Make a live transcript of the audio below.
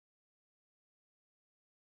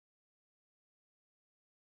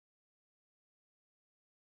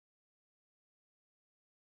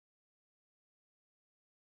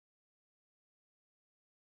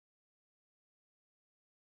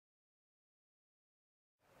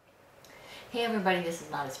Hey everybody, this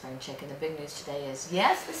is Not a Spring Chicken. The big news today is,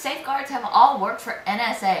 yes, the safeguards have all worked for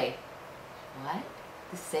NSA. What?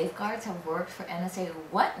 The safeguards have worked for NSA?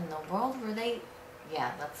 What in the world were they?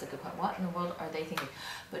 Yeah, that's a good point. What in the world are they thinking?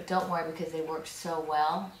 But don't worry, because they worked so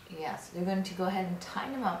well. Yes, they're going to go ahead and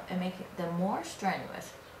tighten them up and make them more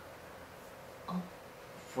strenuous. Oh,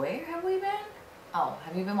 where have we been? Oh,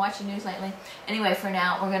 have you been watching news lately? Anyway, for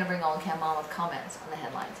now, we're going to bring Oldecam on with comments on the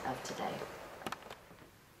headlines of today.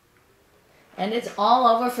 And it's all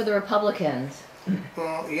over for the Republicans.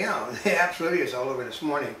 Well, yeah, it absolutely is all over this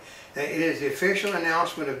morning. It is the official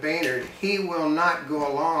announcement of Boehner. He will not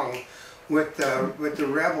go along with the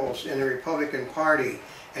rebels in the Republican Party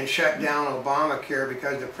and shut down Obamacare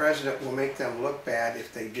because the president will make them look bad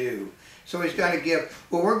if they do. So he's going to give,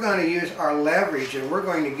 well, we're going to use our leverage and we're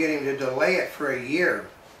going to get him to delay it for a year.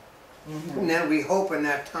 And then we hope in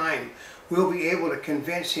that time we'll be able to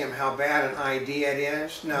convince him how bad an idea it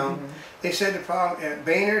is. No, they said the problem,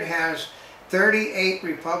 Boehner has 38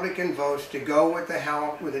 Republican votes to go with the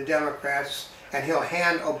House, with the Democrats, and he'll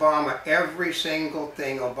hand Obama every single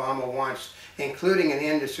thing Obama wants, including an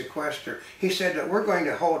end to sequester. He said that we're going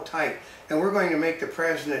to hold tight and we're going to make the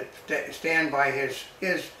president stand by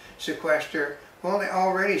his sequester. Well, they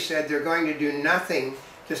already said they're going to do nothing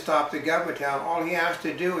to stop the government down. All he has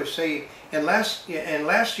to do is say, unless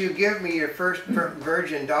you give me your first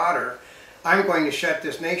virgin daughter, I'm going to shut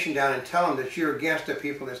this nation down and tell them that you're against the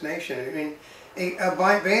people of this nation. I mean,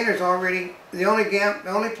 Boehner's already, the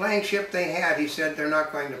only playing ship they had, he said they're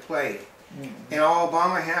not going to play. And all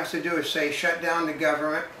Obama has to do is say, shut down the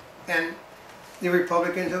government, and the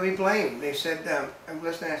Republicans will be blamed. They said, I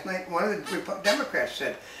listened last night, one of the Democrats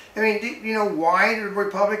said, I mean, do you know why the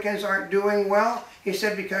Republicans aren't doing well? He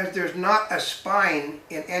said, because there's not a spine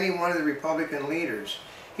in any one of the Republican leaders.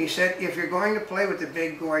 He said, if you're going to play with the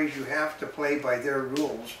big boys, you have to play by their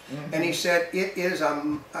rules. And he said, it is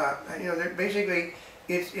you know, basically,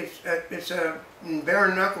 it's a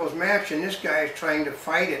bare knuckles match, and this guy is trying to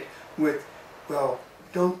fight it with, well,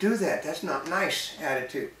 don't do that. That's not nice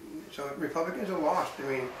attitude. So Republicans are lost. I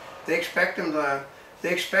mean, they expect them to.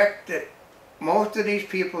 They expect that most of these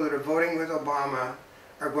people that are voting with Obama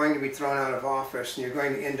are going to be thrown out of office, and you're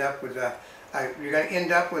going to end up with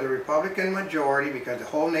a Republican majority because the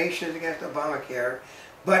whole nation is against Obamacare,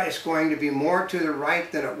 but it's going to be more to the right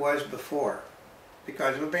than it was before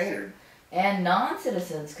because of Boehner. And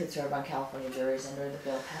non-citizens could serve on California juries under the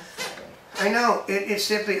bill passed Friday. I know. It's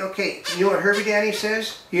simply, okay, you know what Herbie Daddy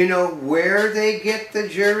says? You know where they get the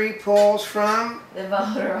jury polls from? The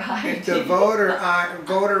voter ID. It's the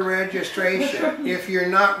voter registration. If you're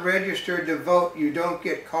not registered to vote, you don't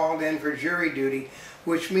get called in for jury duty,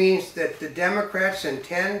 which means that the Democrats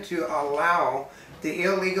intend to allow the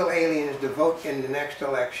illegal aliens to vote in the next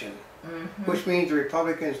election, which means the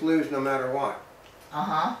Republicans lose no matter what.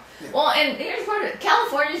 Yeah. Well, and here's part of it.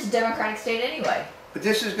 California's a Democratic state anyway. But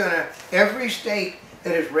this is going to, every state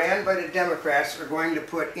that is ran by the Democrats are going to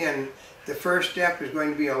put in, the first step is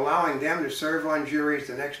going to be allowing them to serve on juries.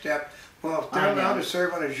 The next step, well, if they're allowed to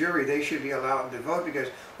serve on a jury, they should be allowed to vote because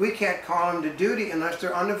we can't call them to duty unless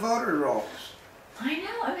they're on the voter rolls. I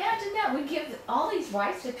know, imagine that. We give all these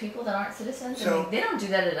rights to people that aren't citizens. So, I mean, they don't do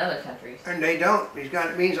that in other countries. And they don't.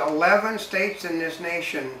 It means 11 states in this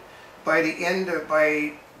nation, by the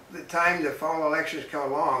time the fall elections come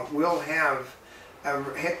along, will have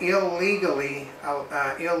illegally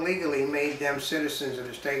made them citizens of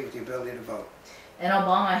the state with the ability to vote. And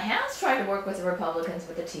Obama has tried to work with the Republicans,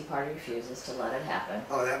 but the Tea Party refuses to let it happen.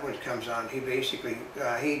 Oh, that one comes on. He basically,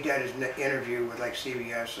 he did his interview with like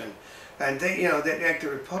CBS, and they, you know, the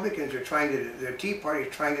Republicans are trying to, the Tea Party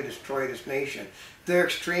is trying to destroy this nation. They're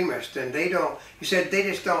extremists, and they don't, he said, they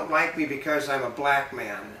just don't like me because I'm a black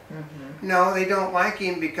man. No, they don't like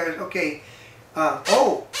him because, okay,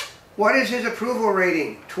 oh, what is his approval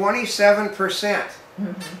rating? 27%.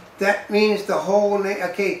 That means the whole,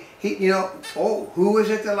 okay, you know, oh, who is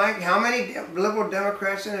it that like, how many liberal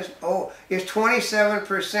Democrats in this? Oh, it's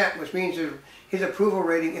 27%, which means his approval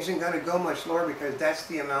rating isn't going to go much lower because that's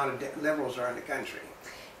the amount of liberals are in the country.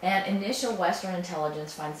 And initial Western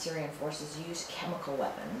intelligence finds Syrian forces use chemical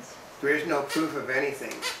weapons. There is no proof of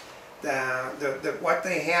anything. What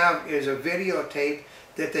they have is a videotape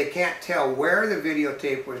that they can't tell where the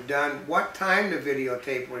videotape was done, what time the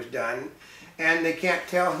videotape was done, and they can't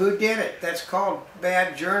tell who did it. That's called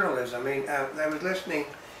bad journalism. I mean, I was listening,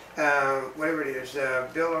 whatever it is,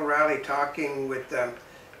 Bill O'Reilly talking with the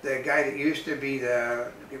guy that used to be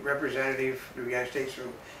the representative for the United States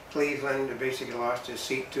from Cleveland, who basically lost his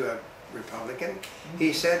seat to a Republican.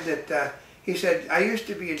 He said that, he said, I used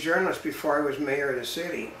to be a journalist before I was mayor of the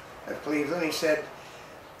city of Cleveland. He said,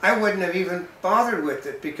 I wouldn't have even bothered with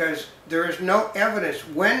it because there is no evidence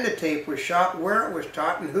when the tape was shot, where it was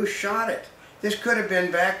shot, and who shot it. This could have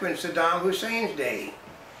been back when Saddam Hussein's day.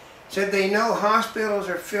 Said they know hospitals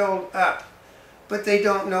are filled up, but they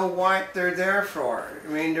don't know what they're there for. I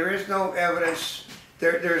mean, there is no evidence.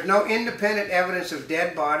 There's no independent evidence of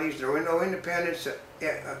dead bodies. There is no independence of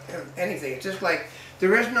anything. It's just like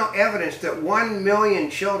there is no evidence that 1 million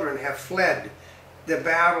children have fled the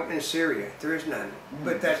battle in Syria. There is none.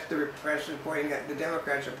 But that's the press is pointing that, the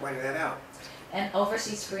Democrats are pointing that out. And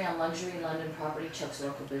overseas spree on luxury London property chokes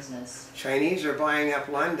local business. Chinese are buying up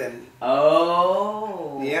London.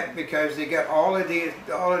 Oh. Yep, because they got all of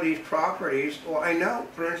these properties. Well, I know,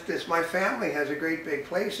 for instance, my family has a great big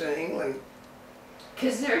place in England.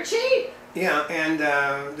 Because they're cheap. Yeah, and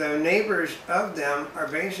the neighbors of them are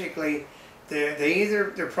basically,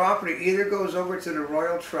 their property either goes over to the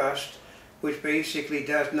Royal Trust, which basically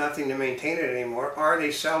does nothing to maintain it anymore, or they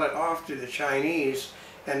sell it off to the Chinese,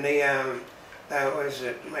 and they,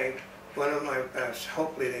 one of my,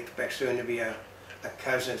 hopefully they expect soon to be a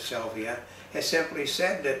cousin, Sylvia, has simply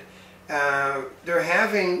said that they're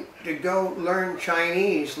having to go learn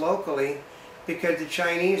Chinese locally because the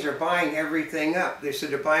Chinese are buying everything up. They said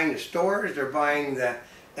they're buying the stores, they're buying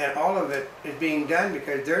and all of it is being done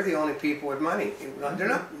because they're the only people with money.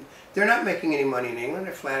 They're not making any money in England,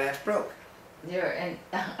 they're flat ass broke. I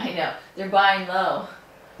know, they're buying low.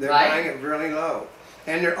 They're buying it really low.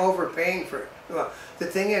 And they're overpaying for it. Well, the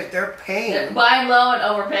thing is, they're paying. They're buying low and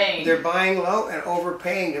overpaying. They're buying low and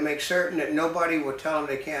overpaying to make certain that nobody will tell them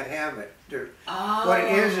they can't have it. What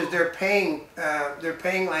it is they're paying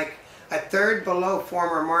like a third below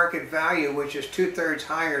former market value, which is 2/3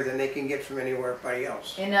 higher than they can get from anywhere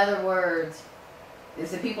else. In other words,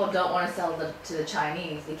 is that people don't want to sell to the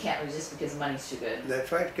Chinese, they can't resist because the money's too good.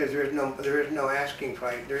 That's right, because there is no asking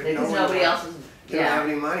price. Because nobody else is. They don't have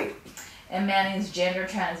any money. And Manning's gender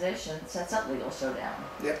transition sets up legal showdown.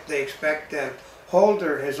 Yep, they expect.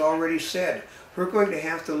 Holder has already said we're going to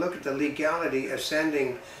have to look at the legality of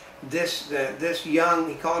sending this young,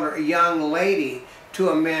 he called her a young lady, to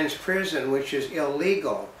a men's prison, which is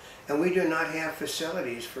illegal, and we do not have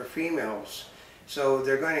facilities for females. So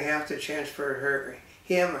they're going to have to transfer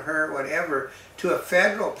her, whatever, to a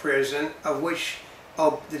federal prison, of which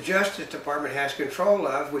the Justice Department has control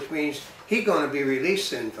of, which means he's going to be released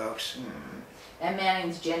soon, folks. And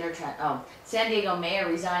Manning's San Diego mayor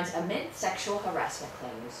resigns amid sexual harassment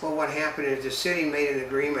claims. Well, what happened is the city made an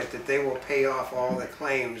agreement that they will pay off all the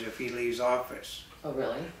claims if he leaves office. Oh,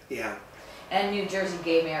 really? Yeah. And New Jersey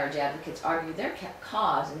gay marriage advocates argue their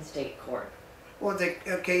cause in state court. Well,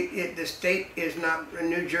 the state is not,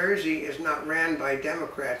 New Jersey is not ran by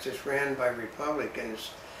Democrats, it's ran by Republicans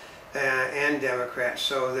and Democrats.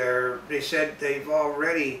 So they said they've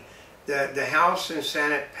already, the House and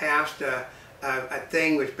Senate passed a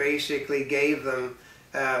thing which basically gave them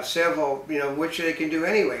civil, which they can do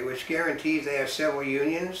anyway, which guarantees they have civil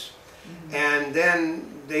unions. And then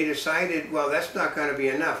they decided, well, that's not going to be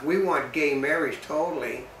enough. We want gay marriage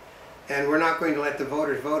totally, and we're not going to let the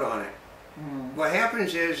voters vote on it. What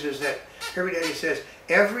happens is that everybody says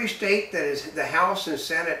every state that is the House and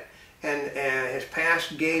Senate and has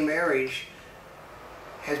passed gay marriage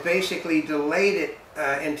has basically delayed it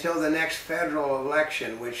until the next federal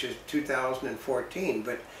election, which is 2014.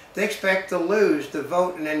 But they expect to lose the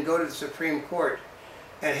vote and then go to the Supreme Court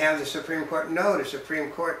and have the Supreme Court. No, the Supreme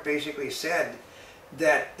Court basically said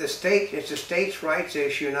that it's a states' rights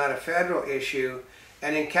issue, not a federal issue.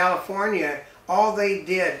 And in California, all they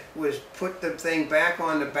did was put the thing back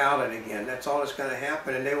on the ballot again. That's all that's going to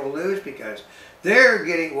happen, and they will lose because they're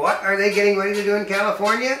getting, what are they getting ready to do in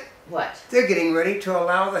California? What? They're getting ready to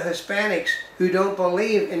allow the Hispanics who don't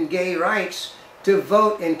believe in gay rights to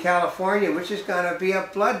vote in California, which is going to be a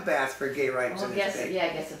bloodbath for gay rights in the state. Yeah, I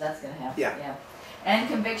guess if that's going to happen. Yeah. And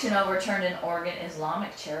conviction overturned in Oregon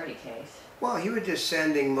Islamic charity case. Well, he was just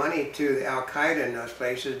sending money to Al-Qaeda in those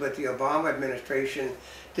places, but the Obama administration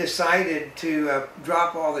decided to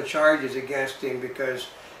drop all the charges against him because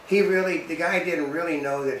the guy didn't really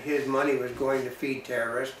know that his money was going to feed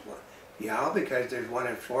terrorists. Well, yeah, because there's one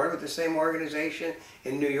in Florida with the same organization,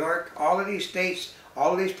 in New York. All of these states,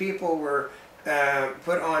 all of these people were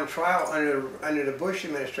put on trial under the Bush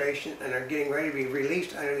administration and are getting ready to be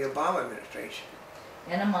released under the Obama administration.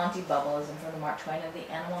 And a Monty Bubbleism from the Mark Twain of the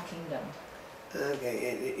Animal Kingdom. Okay,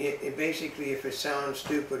 it basically, if it sounds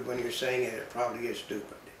stupid when you're saying it, it probably is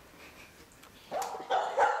stupid.